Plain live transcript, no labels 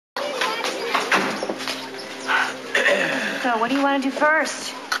So what do you want to do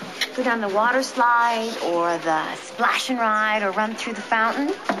first? Go down the water slide or the splash and ride or run through the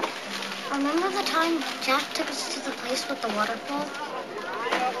fountain? Remember the time Jack took us to the place with the waterfall?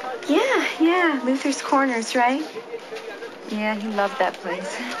 Yeah, Luther's Corners, right? Yeah, he loved that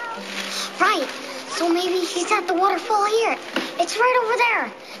place. Right. So maybe he's at the waterfall here. It's right over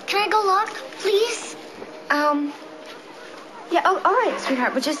there. Can I go look, please? Yeah, oh, all right,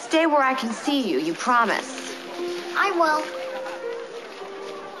 sweetheart, but just stay where I can see you, you promise. I will.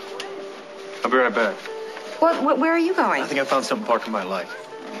 I'll be right back. Where are you going? I think I found something Parker might like.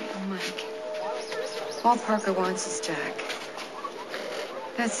 Oh, Mike. All Parker wants is Jack.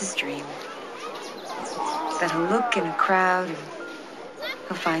 That's his dream. That he'll look in a crowd and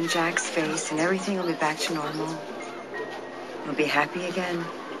he'll find Jack's face and everything will be back to normal. He'll be happy again.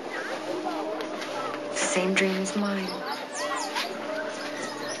 It's the same dream as mine.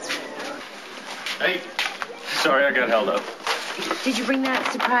 Hey, sorry I got held up. Did you bring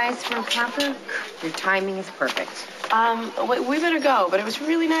that surprise for Parker? Your timing is perfect. We better go, but it was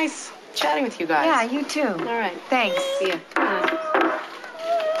really nice chatting with you guys. Yeah, you too. All right. Thanks. See ya.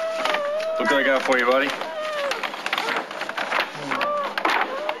 What can I got for you, buddy?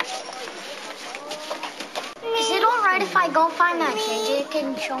 Is it all right if I go find that JJ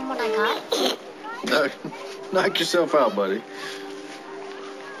and show him what I got? Knock yourself out, buddy.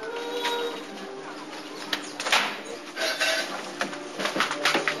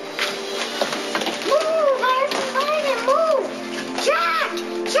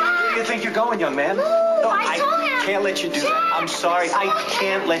 Going, young man. Move, No, I saw him. can't let you do Jack, that. I'm sorry. I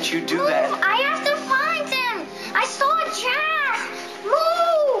can't let you do that. I